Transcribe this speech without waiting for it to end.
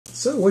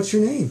So, what's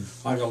your name?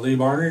 Michael Lee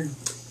Barnard.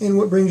 And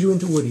what brings you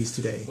into Woody's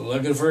today?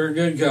 Looking for a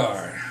good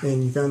car.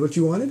 And you found what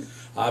you wanted?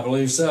 I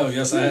believe so.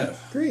 Yes, I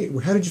have. Great.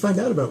 Well, how did you find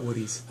out about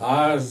Woody's?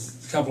 A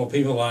couple of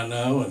people I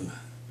know, and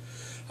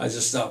I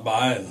just stopped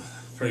by, and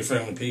pretty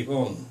friendly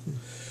people. And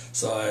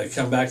so I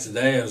come back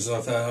today. I was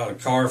without a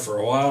car for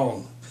a while,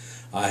 and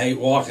I hate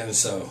walking,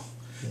 so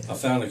I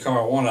found a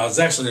car I wanted. I was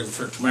actually looking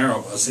for a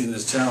Camero. I seen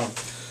this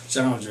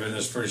Challenger, and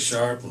it's pretty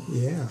sharp.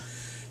 Yeah.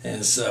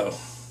 And so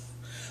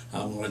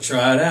I'm going to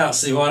try it out,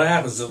 see what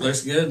happens. It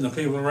looks good, and the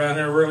people around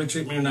here really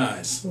treat me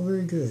nice. Well,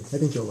 very good. I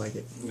think you'll like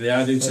it. Yeah,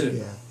 I do too.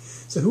 Yeah.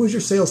 So who was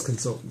your sales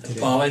consultant today?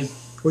 Polly.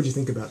 What did you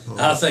think about Polly?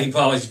 I think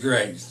Polly's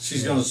great.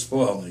 She's going to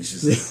spoil me.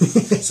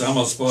 So I'm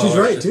going to spoil her. She's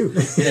right, too.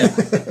 Yeah.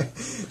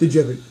 Did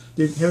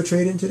you have a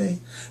trade-in today?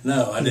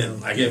 No, I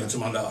didn't. I gave it to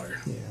my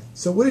daughter. Yeah.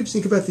 So what did you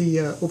think about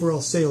the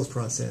overall sales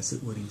process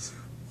at Woody's?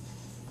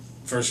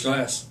 First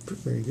class.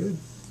 Very good.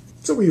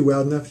 So were you well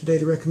enough today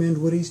to recommend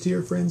Woody's to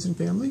your friends and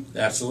family?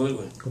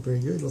 Absolutely. Well, very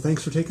good. Well,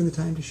 thanks for taking the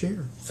time to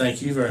share.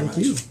 Thank you very much.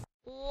 Thank you.